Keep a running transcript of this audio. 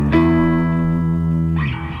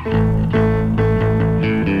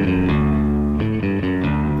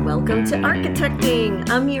to Architecting.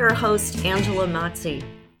 I'm your host, Angela Mazzi.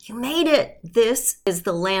 You made it. This is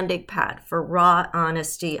the landing pad for raw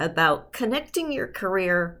honesty about connecting your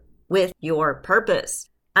career with your purpose.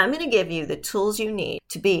 I'm going to give you the tools you need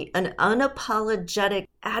to be an unapologetic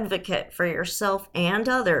advocate for yourself and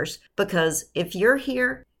others, because if you're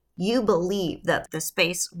here, you believe that the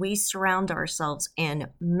space we surround ourselves in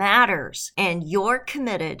matters, and you're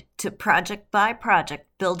committed to project by project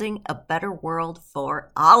building a better world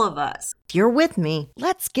for all of us. If you're with me,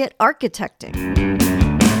 let's get architecting.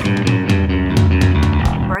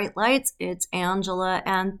 Bright lights, it's Angela,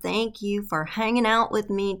 and thank you for hanging out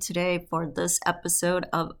with me today for this episode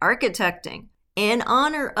of Architecting. In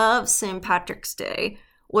honor of St. Patrick's Day,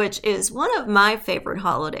 which is one of my favorite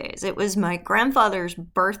holidays. It was my grandfather's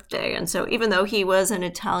birthday, and so even though he was an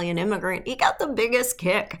Italian immigrant, he got the biggest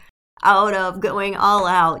kick out of going all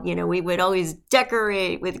out. You know, we would always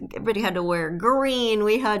decorate with, everybody had to wear green.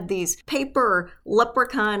 We had these paper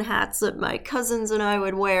leprechaun hats that my cousins and I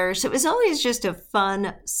would wear. So it was always just a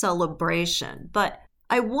fun celebration. But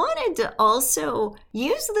I wanted to also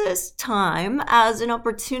use this time as an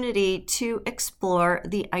opportunity to explore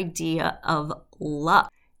the idea of luck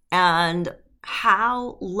and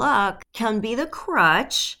how luck can be the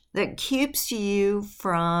crutch that keeps you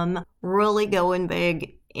from really going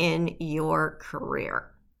big in your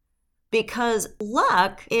career. Because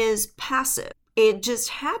luck is passive. It just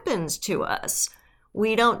happens to us.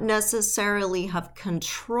 We don't necessarily have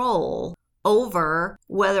control over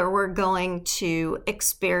whether we're going to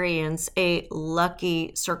experience a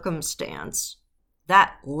lucky circumstance,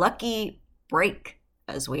 that lucky break,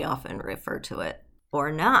 as we often refer to it, or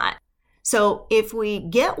not. So if we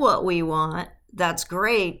get what we want, that's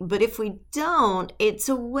great. But if we don't, it's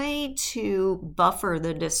a way to buffer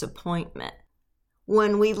the disappointment.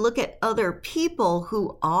 When we look at other people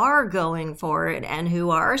who are going for it and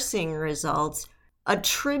who are seeing results,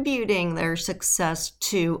 attributing their success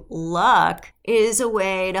to luck is a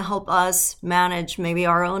way to help us manage maybe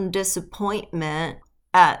our own disappointment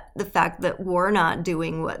at the fact that we're not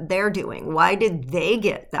doing what they're doing. Why did they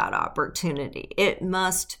get that opportunity? It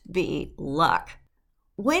must be luck.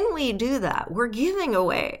 When we do that, we're giving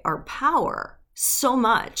away our power so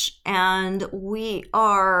much, and we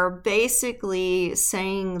are basically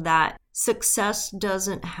saying that success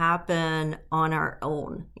doesn't happen on our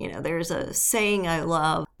own. You know, there's a saying I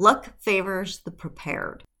love, luck favors the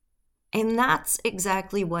prepared. And that's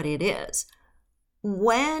exactly what it is.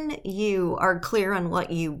 When you are clear on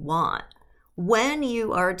what you want, when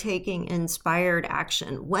you are taking inspired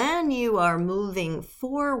action, when you are moving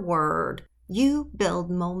forward, you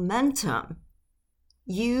build momentum.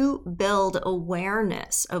 You build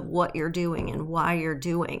awareness of what you're doing and why you're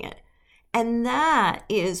doing it. And that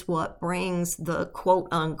is what brings the quote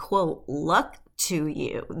unquote luck to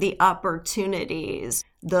you, the opportunities,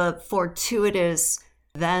 the fortuitous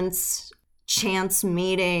events, chance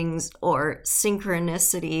meetings, or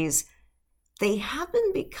synchronicities. They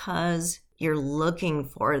happen because you're looking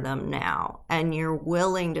for them now, and you're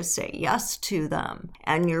willing to say yes to them,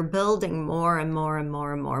 and you're building more and more and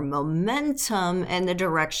more and more momentum in the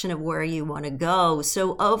direction of where you want to go.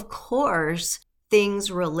 So of course,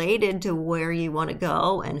 things related to where you want to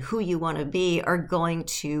go and who you want to be are going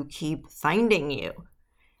to keep finding you.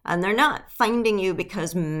 And they're not finding you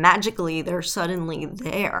because magically they're suddenly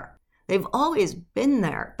there. They've always been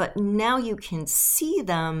there, but now you can see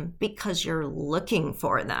them because you're looking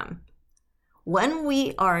for them. When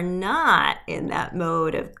we are not in that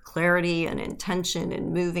mode of clarity and intention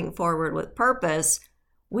and moving forward with purpose,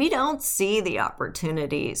 we don't see the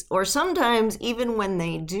opportunities, or sometimes even when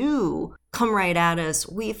they do come right at us,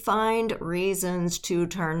 we find reasons to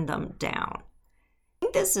turn them down. I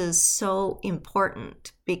think this is so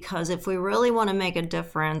important because if we really want to make a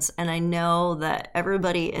difference, and I know that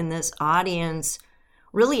everybody in this audience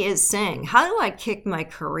really is saying, how do I kick my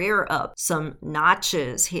career up some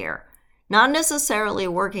notches here? Not necessarily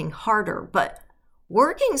working harder, but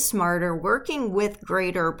working smarter, working with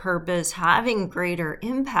greater purpose, having greater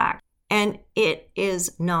impact. And it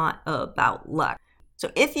is not about luck.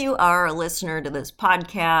 So if you are a listener to this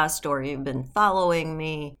podcast or you've been following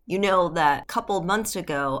me, you know that a couple months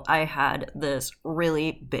ago, I had this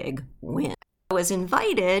really big win. I was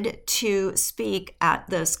invited to speak at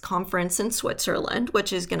this conference in Switzerland,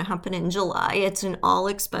 which is going to happen in July. It's an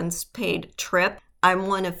all-expense paid trip. I'm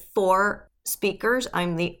one of 4 speakers.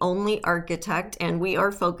 I'm the only architect, and we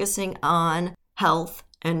are focusing on health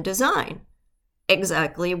and design.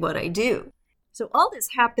 Exactly what I do. So all this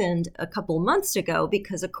happened a couple months ago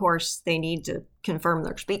because, of course, they need to confirm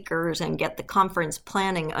their speakers and get the conference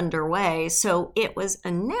planning underway. So it was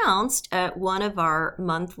announced at one of our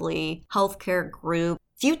monthly healthcare group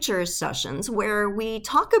futures sessions where we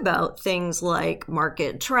talk about things like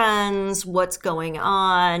market trends, what's going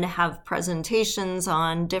on, have presentations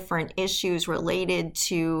on different issues related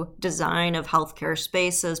to design of healthcare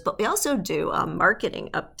spaces, but we also do a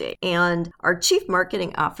marketing update. And our chief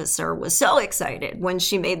marketing officer was so excited when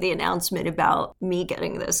she made the announcement about me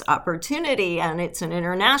getting this opportunity, and it's an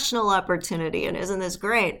international opportunity, and isn't this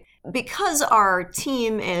great? Because our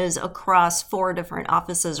team is across 4 different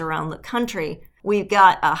offices around the country, we've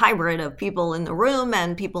got a hybrid of people in the room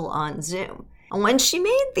and people on Zoom. And when she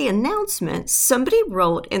made the announcement, somebody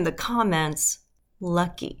wrote in the comments,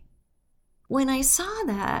 "Lucky." When I saw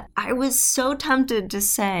that, I was so tempted to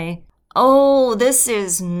say, oh, this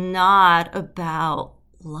is not about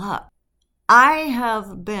luck. I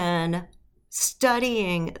have been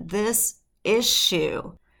studying this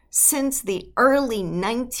issue since the early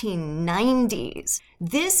 1990s.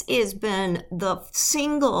 This has been the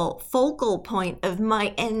single focal point of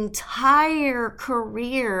my entire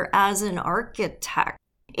career as an architect.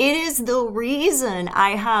 It is the reason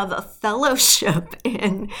I have a fellowship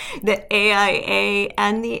in the AIA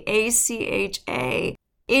and the ACHA.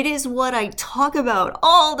 It is what I talk about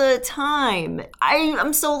all the time.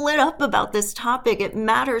 I'm so lit up about this topic. It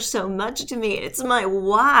matters so much to me. It's my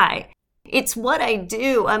why. It's what I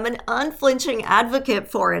do. I'm an unflinching advocate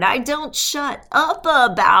for it. I don't shut up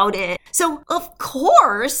about it. So, of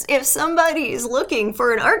course, if somebody is looking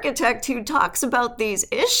for an architect who talks about these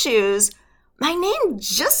issues, my name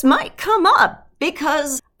just might come up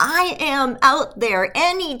because I am out there.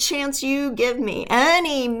 Any chance you give me,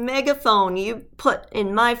 any megaphone you put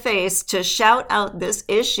in my face to shout out this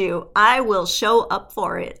issue, I will show up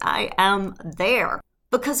for it. I am there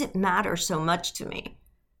because it matters so much to me.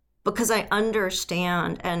 Because I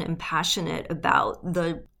understand and am passionate about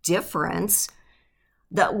the difference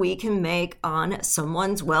that we can make on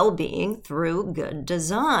someone's well-being through good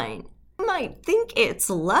design. You might think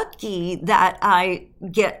it's lucky that I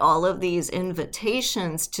get all of these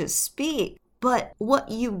invitations to speak, but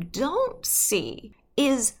what you don't see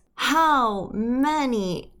is how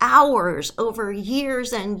many hours over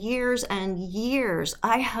years and years and years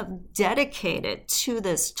I have dedicated to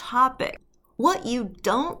this topic. What you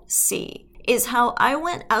don't see is how I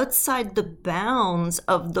went outside the bounds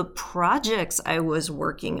of the projects I was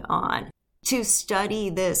working on to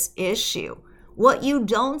study this issue. What you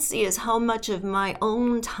don't see is how much of my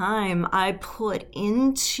own time I put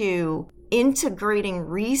into integrating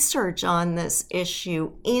research on this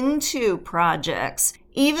issue into projects.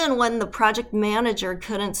 Even when the project manager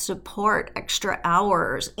couldn't support extra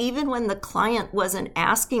hours, even when the client wasn't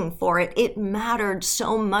asking for it, it mattered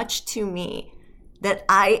so much to me that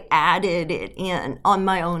I added it in on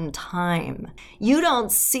my own time. You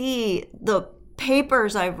don't see the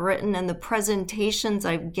papers I've written and the presentations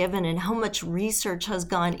I've given and how much research has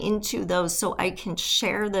gone into those so I can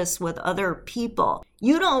share this with other people.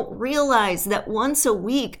 You don't realize that once a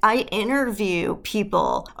week I interview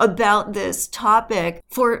people about this topic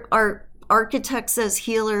for our Architects as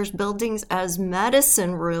Healers, Buildings as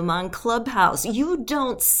Medicine room on Clubhouse. You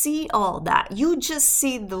don't see all that. You just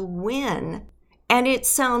see the win. And it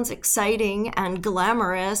sounds exciting and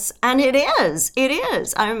glamorous, and it is. It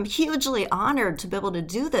is. I'm hugely honored to be able to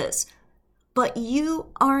do this. But you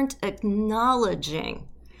aren't acknowledging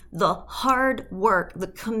the hard work, the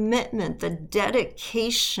commitment, the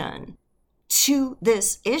dedication to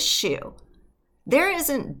this issue. There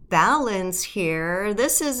isn't balance here.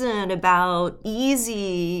 This isn't about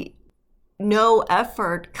easy, no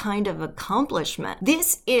effort kind of accomplishment.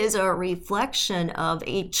 This is a reflection of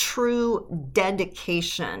a true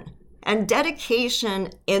dedication. And dedication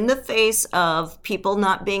in the face of people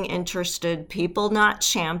not being interested, people not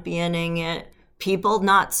championing it, people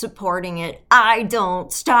not supporting it. I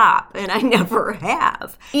don't stop, and I never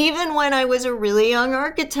have. Even when I was a really young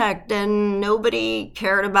architect and nobody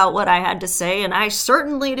cared about what I had to say, and I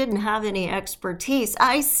certainly didn't have any expertise,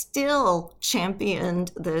 I still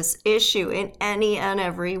championed this issue in any and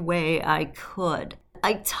every way I could.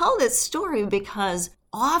 I tell this story because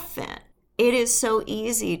often it is so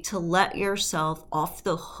easy to let yourself off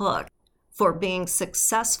the hook for being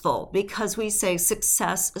successful because we say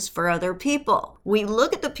success is for other people. We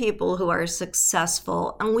look at the people who are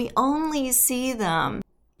successful and we only see them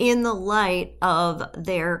in the light of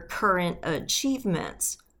their current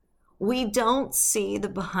achievements. We don't see the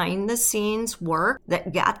behind the scenes work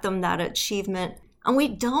that got them that achievement, and we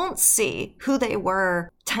don't see who they were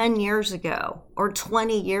 10 years ago or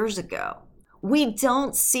 20 years ago. We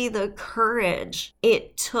don't see the courage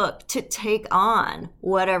it took to take on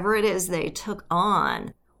whatever it is they took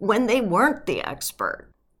on when they weren't the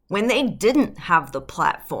expert, when they didn't have the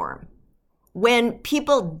platform, when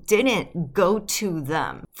people didn't go to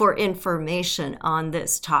them for information on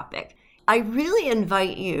this topic. I really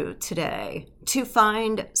invite you today to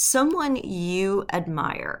find someone you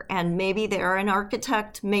admire, and maybe they're an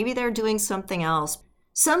architect, maybe they're doing something else,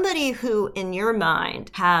 somebody who in your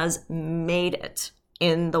mind has made it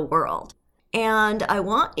in the world. And I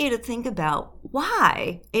want you to think about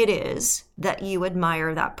why it is that you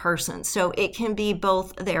admire that person. So it can be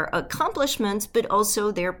both their accomplishments, but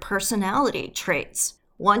also their personality traits.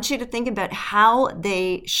 I want you to think about how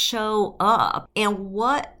they show up and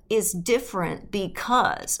what is different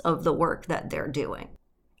because of the work that they're doing.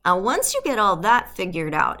 Now, once you get all that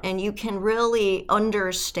figured out and you can really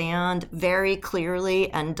understand very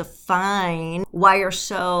clearly and define why you're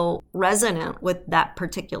so resonant with that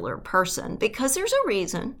particular person, because there's a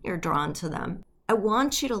reason you're drawn to them, I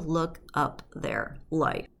want you to look up their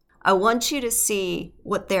life. I want you to see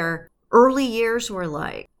what their early years were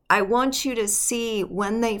like. I want you to see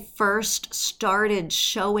when they first started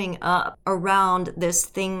showing up around this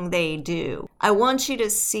thing they do. I want you to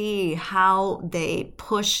see how they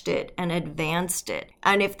pushed it and advanced it.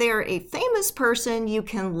 And if they're a famous person, you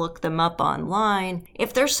can look them up online.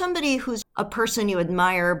 If there's somebody who's a person you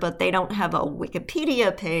admire, but they don't have a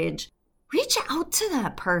Wikipedia page, reach out to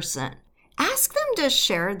that person. Ask them to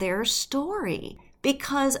share their story,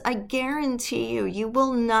 because I guarantee you, you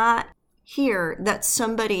will not hear that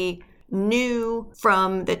somebody knew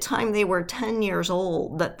from the time they were 10 years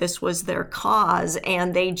old that this was their cause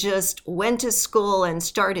and they just went to school and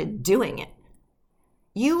started doing it.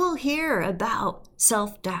 You will hear about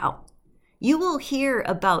self-doubt. You will hear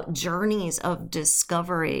about journeys of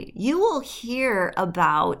discovery. You will hear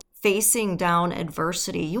about facing down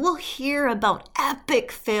adversity. You will hear about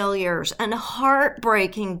epic failures and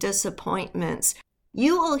heartbreaking disappointments.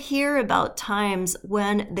 You will hear about times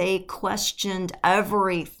when they questioned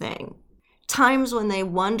everything, times when they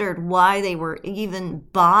wondered why they were even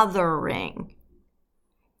bothering.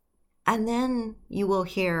 And then you will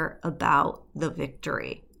hear about the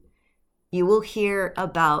victory. You will hear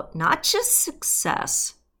about not just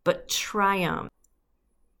success, but triumph.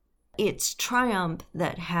 It's triumph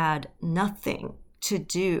that had nothing to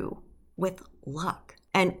do with luck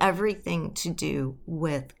and everything to do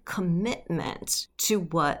with commitment to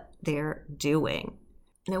what they're doing.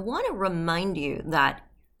 And I want to remind you that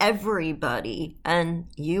everybody, and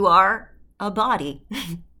you are a body,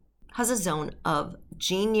 has a zone of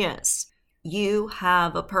genius. You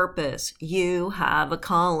have a purpose. You have a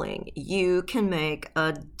calling. You can make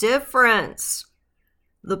a difference.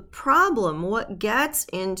 The problem, what gets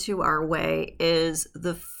into our way, is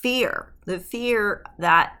the fear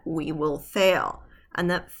that we will fail. And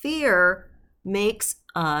that fear makes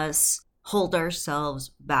us hold ourselves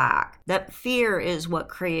back. That fear is what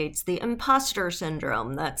creates the imposter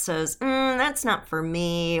syndrome that says, that's not for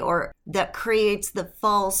me, or that creates the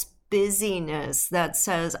false busyness that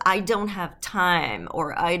says, I don't have time,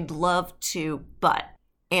 or I'd love to, but.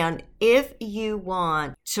 And if you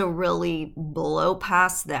want to really blow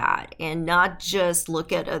past that and not just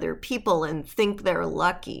look at other people and think they're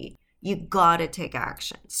lucky, you gotta take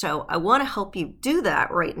action. So I want to help you do that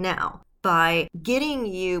right now by getting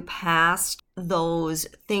you past those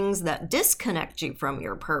things that disconnect you from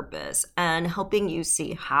your purpose and helping you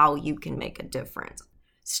see how you can make a difference.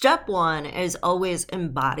 Step one is always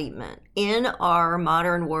embodiment. In our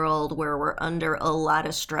modern world where we're under a lot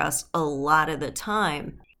of stress a lot of the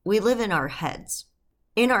time, we live in our heads.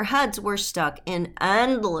 In our heads, we're stuck in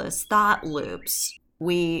endless thought loops.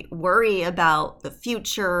 We worry about the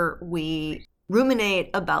future. We ruminate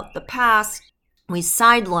about the past. We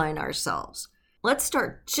sideline ourselves. Let's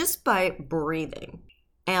start just by breathing.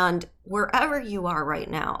 And wherever you are right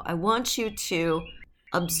now, I want you to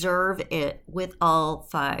observe it with all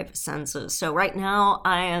 5 senses. So right now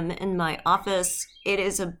I am in my office. It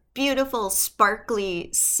is a beautiful, sparkly,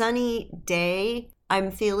 sunny day. I'm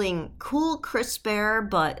feeling cool, crisp air,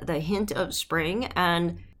 but the hint of spring.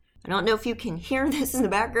 And I don't know if you can hear this in the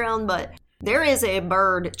background, but there is a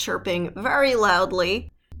bird chirping very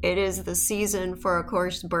loudly. It is the season for, of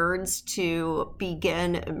course, birds to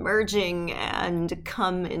begin emerging and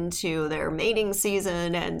come into their mating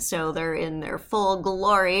season. And so they're in their full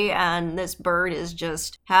glory. And this bird is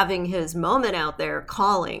just having his moment out there,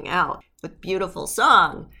 calling out with beautiful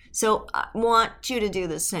song. So I want you to do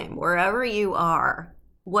the same. Wherever you are,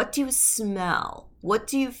 what do you smell? What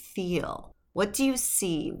do you feel? What do you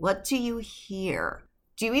see? What do you hear?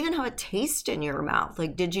 Do you even have a taste in your mouth?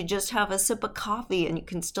 Like, did you just have a sip of coffee and you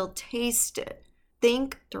can still taste it?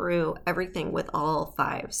 Think through everything with all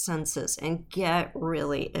 5 senses and get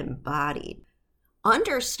really embodied.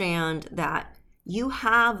 Understand that you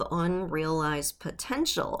have unrealized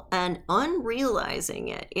potential, and unrealizing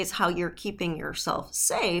it is how you're keeping yourself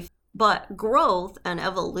safe. But growth and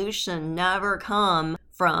evolution never come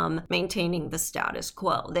from maintaining the status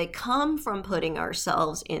quo. They come from putting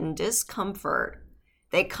ourselves in discomfort.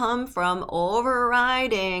 They come from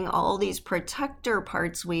overriding all these protector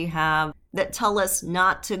parts we have that tell us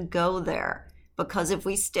not to go there. Because if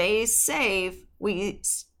we stay safe, we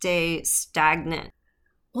stay stagnant.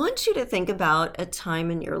 I want you to think about a time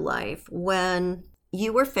in your life when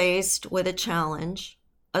you were faced with a challenge,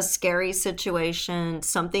 a scary situation,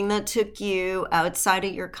 something that took you outside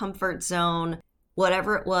of your comfort zone.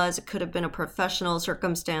 Whatever it was, it could have been a professional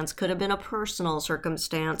circumstance, could have been a personal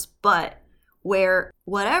circumstance, but where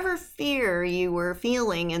whatever fear you were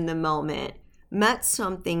feeling in the moment met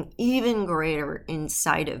something even greater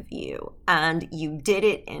inside of you, and you did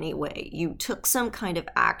it anyway. You took some kind of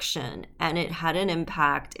action and it had an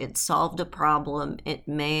impact. It solved a problem. It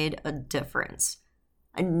made a difference.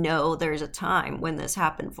 I know there's a time when this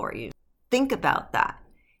happened for you. Think about that.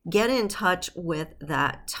 Get in touch with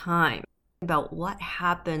that time, about what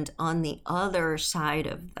happened on the other side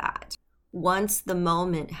of that. Once the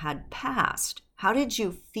moment had passed, how did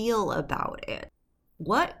you feel about it?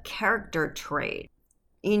 What character trait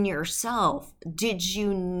in yourself did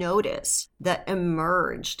you notice that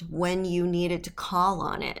emerged when you needed to call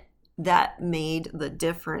on it that made the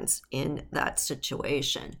difference in that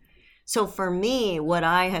situation? So for me, what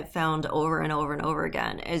I have found over and over and over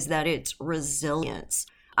again is that it's resilience.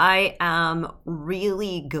 I am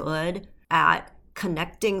really good at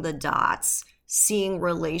connecting the dots, seeing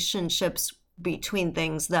relationships between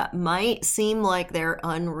things that might seem like they're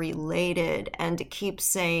unrelated, and to keep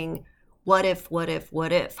saying, what if,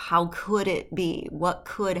 how could it be, what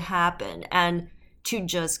could happen, and to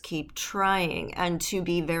just keep trying and to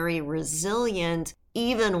be very resilient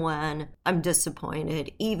even when I'm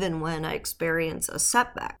disappointed, even when I experience a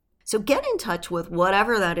setback. So get in touch with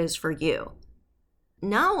whatever that is for you.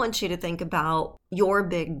 Now I want you to think about your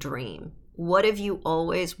big dream. What have you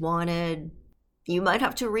always wanted? You might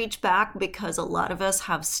have to reach back because a lot of us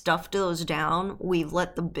have stuffed those down. We've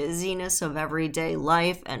let the busyness of everyday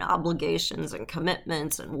life and obligations and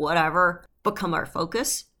commitments and whatever become our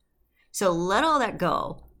focus. So let all that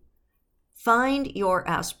go. Find your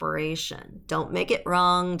aspiration. Don't make it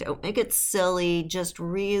wrong. Don't make it silly. Just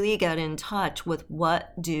really get in touch with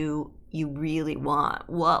what do you really want?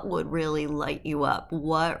 What would really light you up?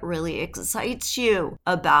 What really excites you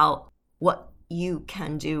about what you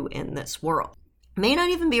can do in this world? May not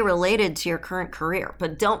even be related to your current career,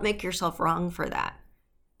 but don't make yourself wrong for that.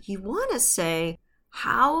 You want to say,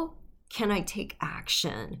 how can I take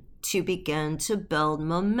action to begin to build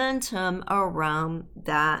momentum around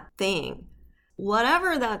that thing?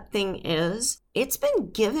 Whatever that thing is, it's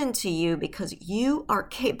been given to you because you are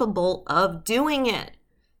capable of doing it.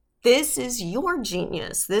 This is your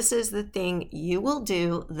genius. This is the thing you will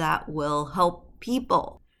do that will help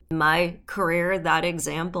people. My career, that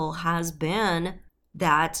example has been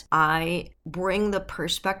that I bring the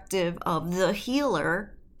perspective of the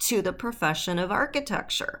healer to the profession of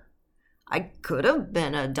architecture. I could have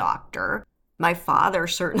been a doctor. My father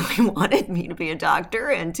certainly wanted me to be a doctor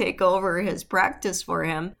and take over his practice for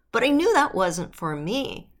him, but I knew that wasn't for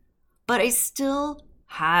me. But I still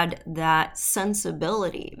had that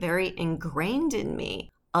sensibility very ingrained in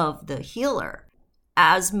me of the healer.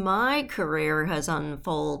 As my career has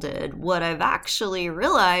unfolded, what I've actually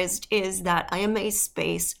realized is that I am a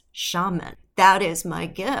space shaman. That is my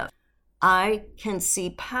gift. I can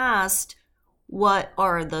see past what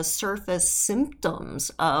are the surface symptoms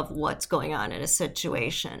of what's going on in a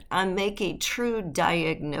situation and make a true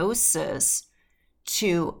diagnosis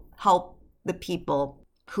to help the people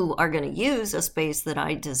who are going to use a space that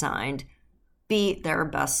I designed be their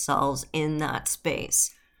best selves in that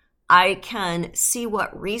space. I can see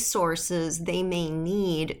what resources they may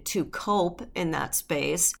need to cope in that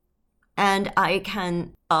space, and I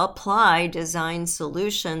can apply design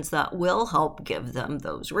solutions that will help give them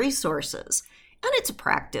those resources. And it's a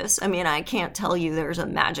practice. I mean, I can't tell you there's a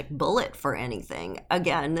magic bullet for anything.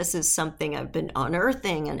 Again, this is something I've been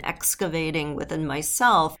unearthing and excavating within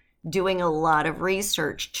myself, doing a lot of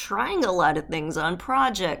research, trying a lot of things on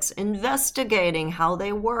projects, investigating how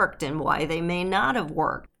they worked and why they may not have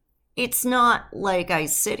worked. It's not like I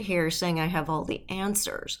sit here saying I have all the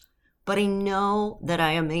answers, but I know that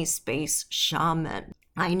I am a space shaman.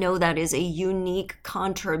 I know that is a unique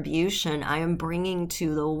contribution I am bringing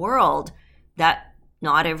to the world that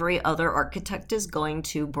not every other architect is going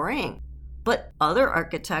to bring. But other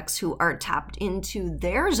architects who are tapped into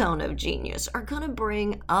their zone of genius are going to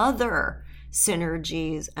bring other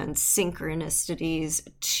synergies and synchronicities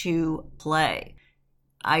to play.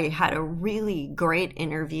 I had a really great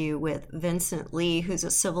interview with Vincent Lee, who's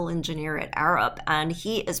a civil engineer at Arup, and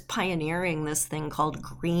he is pioneering this thing called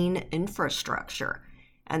green infrastructure.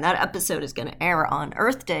 And that episode is going to air on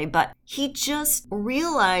Earth Day, but he just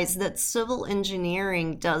realized that civil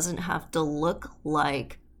engineering doesn't have to look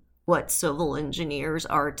like what civil engineers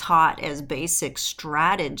are taught as basic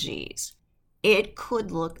strategies. It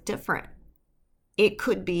could look different. It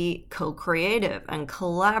could be co-creative and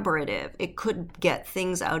collaborative. It could get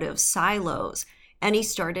things out of silos. And he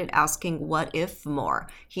started asking what if more.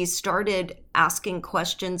 He started asking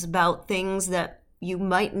questions about things that you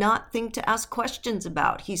might not think to ask questions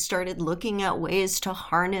about. He started looking at ways to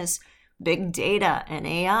harness big data and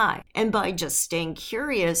AI. And by just staying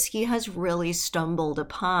curious, he has really stumbled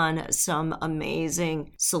upon some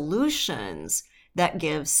amazing solutions that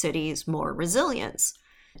give cities more resilience.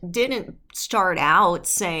 Didn't start out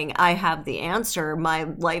saying, I have the answer, my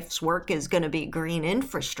life's work is going to be green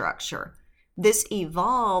infrastructure. This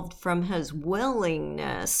evolved from his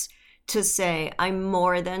willingness to say, I'm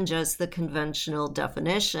more than just the conventional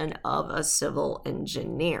definition of a civil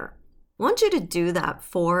engineer. I want you to do that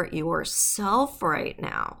for yourself right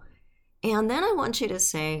now. And then I want you to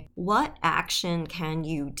say, what action can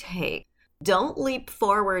you take? Don't leap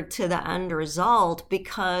forward to the end result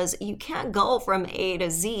because you can't go from A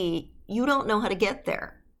to Z. You don't know how to get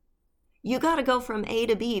there. You got to go from A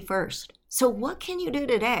to B first. So what can you do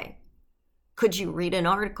today? Could you read an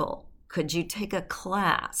article? Could you take a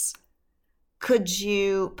class? Could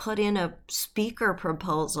you put in a speaker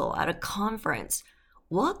proposal at a conference?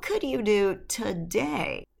 What could you do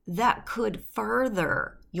today that could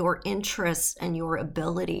further your interests and your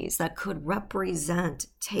abilities, that could represent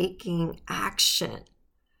taking action?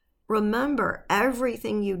 Remember,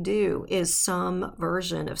 everything you do is some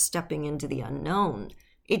version of stepping into the unknown.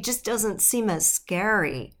 It just doesn't seem as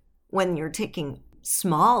scary when you're taking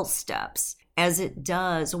small steps as it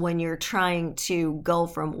does when you're trying to go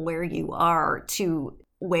from where you are to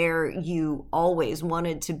where you always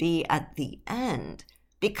wanted to be at the end.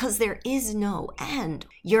 Because there is no end.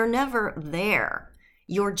 You're never there.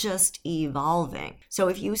 You're just evolving. So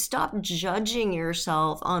if you stop judging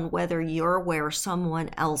yourself on whether you're where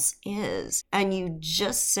someone else is, and you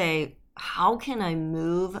just say, how can I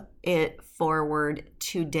move it forward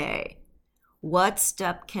today? What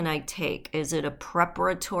step can I take? Is it a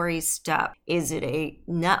preparatory step? Is it a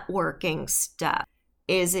networking step?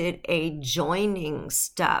 Is it a joining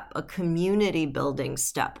step? A community building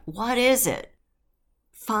step? What is it?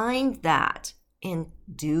 Find that and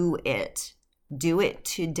do it. Do it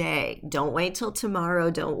today. Don't wait till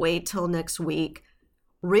tomorrow. Don't wait till next week.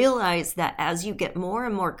 Realize that as you get more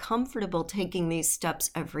and more comfortable taking these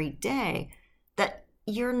steps every day, that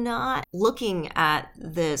you're not looking at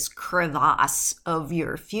this crevasse of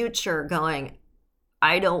your future going,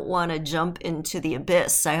 I don't want to jump into the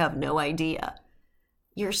abyss. I have no idea.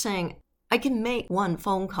 You're saying, I can make one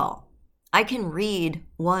phone call. I can read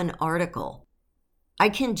one article. I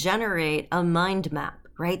can generate a mind map,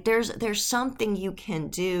 right? There's something you can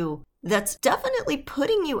do that's definitely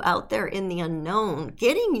putting you out there in the unknown,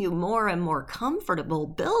 getting you more and more comfortable,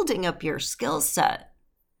 building up your skill set.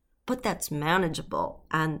 But that's manageable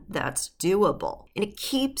and that's doable. And it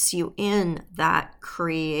keeps you in that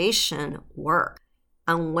creation work.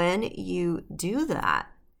 And when you do that,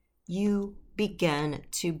 you begin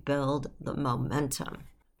to build the momentum.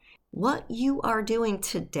 What you are doing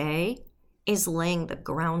today is laying the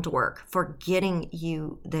groundwork for getting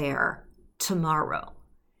you there tomorrow.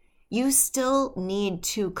 You still need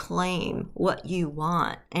to claim what you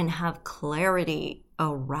want and have clarity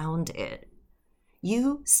around it.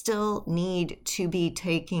 You still need to be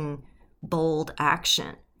taking bold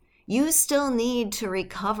action. You still need to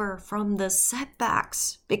recover from the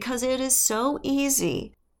setbacks because it is so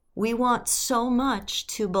easy. We want so much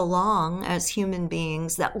to belong as human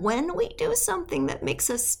beings that when we do something that makes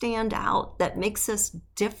us stand out, that makes us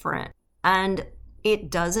different, and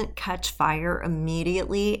it doesn't catch fire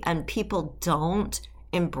immediately and people don't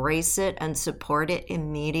embrace it and support it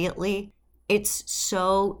immediately, it's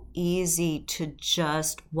so easy to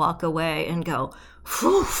just walk away and go,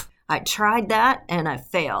 whew, I tried that and I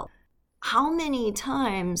failed. How many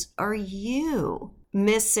times are you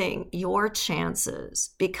missing your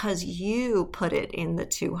chances because you put it in the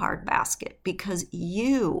too hard basket, because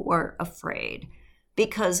you were afraid,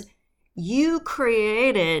 because You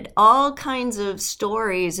created all kinds of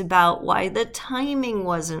stories about why the timing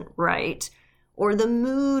wasn't right, or the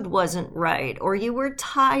mood wasn't right, or you were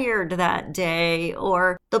tired that day,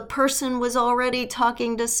 or the person was already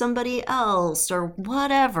talking to somebody else, or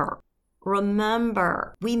whatever.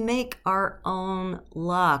 Remember, we make our own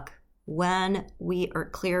luck when we are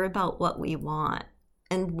clear about what we want.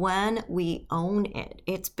 And when we own it,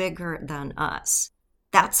 it's bigger than us.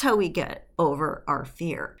 That's how we get over our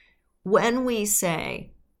fear. When we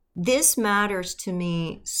say, this matters to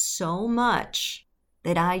me so much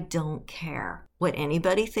that I don't care what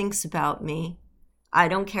anybody thinks about me. I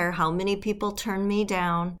don't care how many people turn me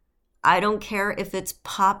down. I don't care if it's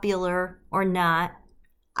popular or not.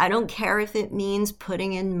 I don't care if it means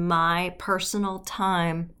putting in my personal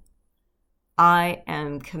time. I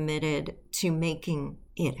am committed to making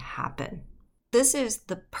it happen. This is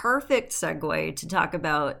the perfect segue to talk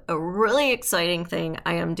about a really exciting thing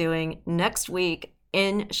I am doing next week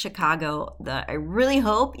in Chicago that I really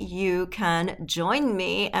hope you can join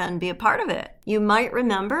me and be a part of it. You might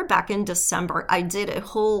remember back in December, I did a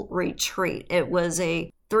whole retreat. It was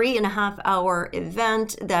a 3.5-hour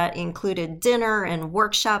event that included dinner and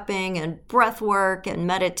workshopping and breath work and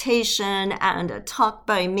meditation and a talk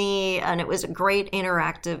by me, and it was a great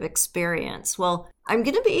interactive experience. Well, I'm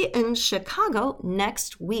going to be in Chicago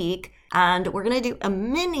next week, and we're going to do a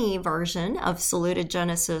mini version of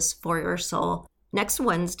Salutogenesis for Your Soul next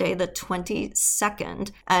Wednesday, the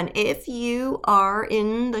 22nd. And if you are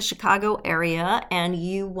in the Chicago area and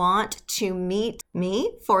you want to meet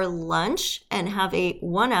me for lunch and have a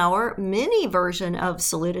 1-hour mini version of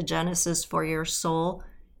Salutogenesis for Your Soul,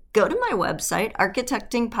 go to my website,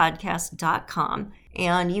 architectingpodcast.com,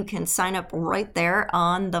 and you can sign up right there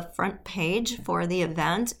on the front page for the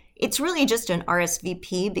event. It's really just an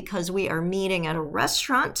RSVP because we are meeting at a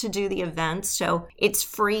restaurant to do the event, so it's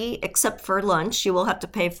free except for lunch. You will have to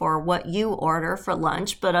pay for what you order for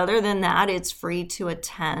lunch, but other than that, it's free to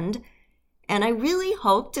attend. And I really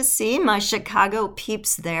hope to see my Chicago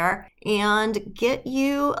peeps there and get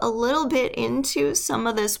you a little bit into some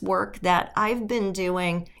of this work that I've been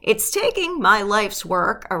doing. It's taking my life's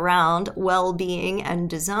work around well-being and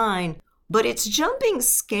design, but it's jumping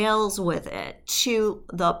scales with it to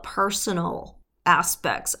the personal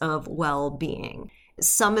aspects of well-being.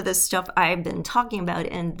 Some of the stuff I've been talking about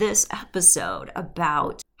in this episode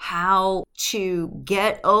about how to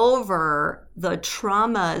get over the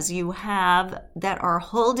traumas you have that are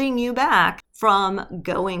holding you back from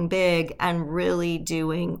going big and really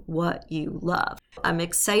doing what you love. I'm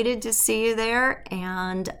excited to see you there,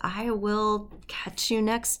 and I will catch you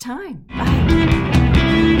next time. Bye.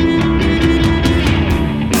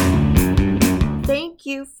 Thank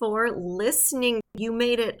you for listening. You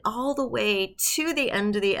made it all the way to the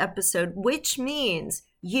end of the episode, which means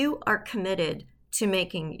you are committed to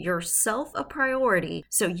making yourself a priority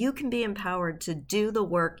so you can be empowered to do the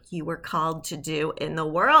work you were called to do in the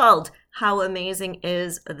world. How amazing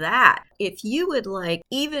is that? If you would like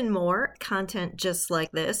even more content just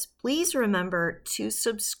like this, please remember to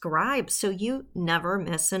subscribe so you never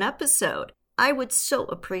miss an episode. I would so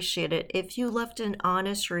appreciate it if you left an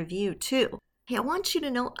honest review too. Hey, I want you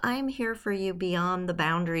to know I'm here for you beyond the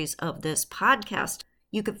boundaries of this podcast.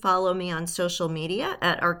 You can follow me on social media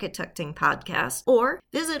at Architecting Podcast or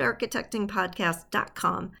visit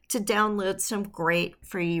architectingpodcast.com to download some great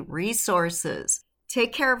free resources.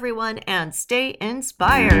 Take care, everyone, and stay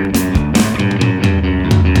inspired.